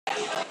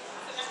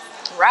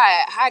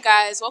Right, hi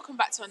guys, welcome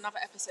back to another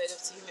episode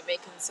of To Whom It May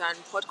Concern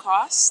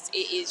podcast.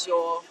 It is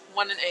your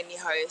one and only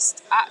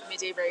host at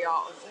Midday Raya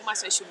on all my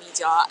social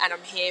media, and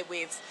I'm here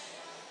with,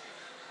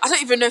 I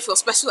don't even know if you're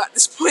special at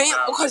this point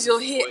because you're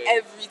here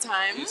every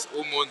time. It's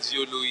almost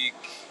Loic,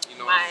 you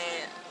know.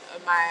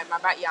 My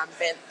backyard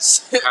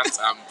bench. Pants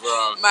and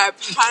bra. My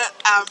pant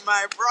and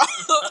my bra.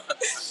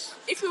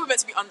 If we were meant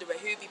to be underwear,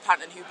 who would be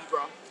pant and who would be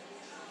bra?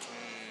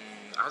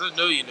 I don't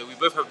know, we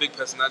both have big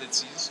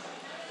personalities.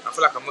 I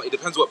feel like I'm not. It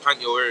depends what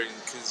pant you're wearing,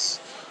 because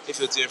if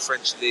you're doing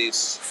French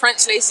lace.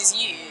 French lace is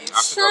you.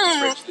 I think I'll be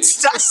French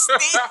lace. That's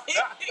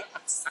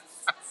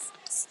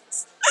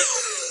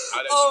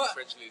I don't do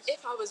French lace.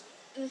 If I was,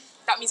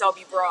 that means I'll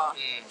be bra.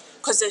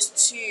 Because there's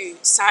two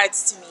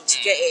sides to me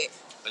to get it.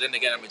 But then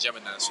again, I'm a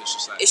Gemini, so it's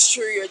just like. It's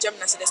true, you're a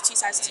Gemini, so there's two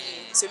sides to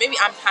you. So maybe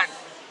I'm pant.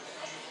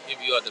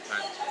 Maybe you're the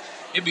pant.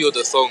 Maybe you're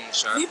the thong,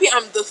 Shan. Maybe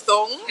I'm the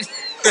thong.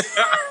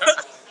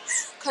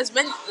 Because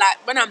when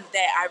I'm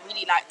there, I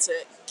really like to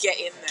get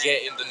in there.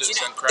 Get in the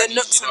nooks and crannies, the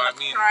nooks you know and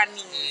what I mean?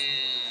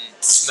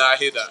 crannies. Nah, I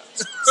hear that.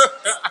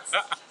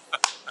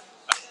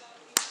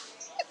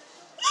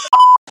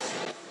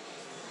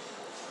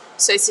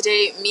 So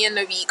today, me and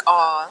Loic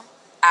are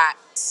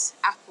at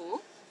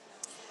Apple.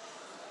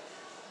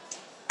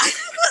 I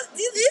can't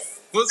do this.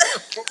 What's the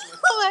problem?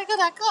 Oh my god,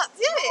 I can't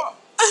do it.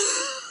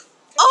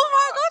 Oh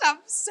my god,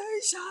 I'm so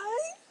shy.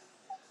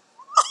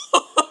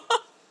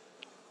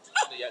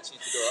 You actually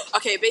need to go up.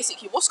 Okay,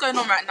 basically, what's going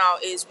on right now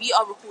is we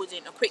are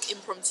recording a quick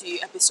impromptu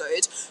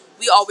episode.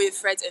 We are with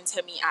Fred and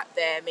Temi at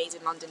their Made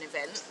in London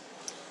event,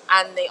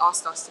 and they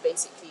asked us to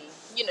basically,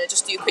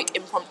 just do a quick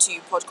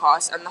impromptu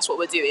podcast, and that's what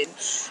we're doing.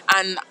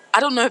 And I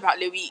don't know about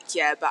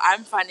Loic, but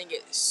I'm finding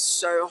it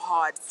so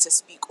hard to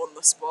speak on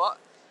the spot.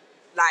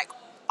 Like,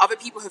 other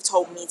people have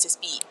told me to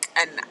speak,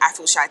 and I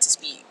feel shy to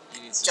speak.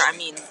 You need Do to you know what I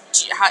mean?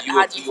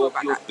 How do you feel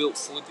about You're that? built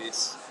for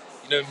this.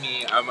 You know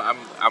me,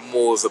 I'm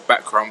more of a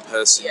background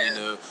person,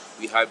 Yeah.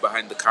 We hide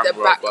behind the camera.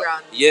 The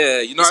background. But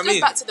yeah, you know what I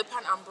mean? Let's go back to the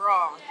pant and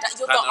bra. You're Pant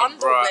the and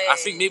bra. underwear. I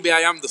think maybe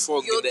I am the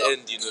thong in the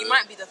end, You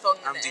might be the thong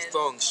in I'm the the end.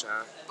 thong,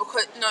 Sha.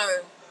 Because,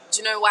 no, do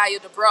you know why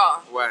you're the bra?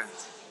 Why?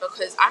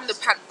 Because I'm the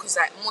pant, because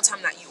more time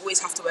you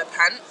always have to wear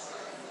pant.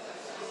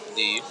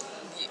 Do you?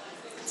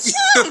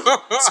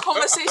 This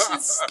conversation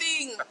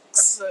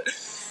stinks.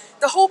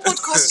 The whole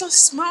podcast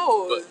just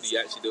smells. But you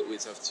actually don't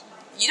always have to.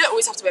 You don't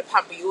always have to wear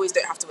pant, but you always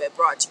don't have to wear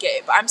bra. Do you get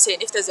it? But I'm saying,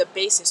 if there's a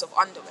basis of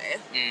underwear,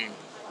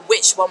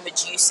 which one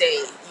would you say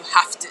you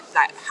have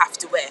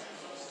to wear?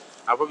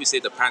 I'll probably say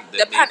the pant.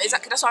 The pant,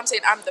 exactly. That's why I'm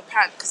saying I'm the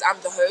pant, because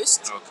I'm the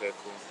host. Okay,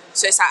 cool.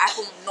 So it's like I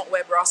can not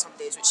wear bra some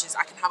days, which is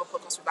I can have a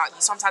podcast without you.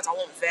 Sometimes I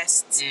want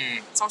vest.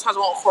 Sometimes I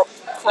want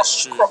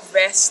crop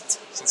vest.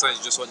 Sometimes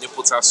you just want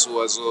nipple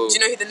tassel as well. Do you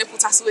know who the nipple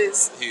tassel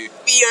is? Who?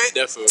 Theo.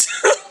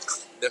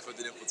 Defo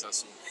the nipple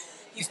tassel.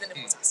 He's the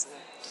nipple tassel.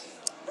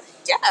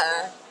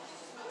 Yeah.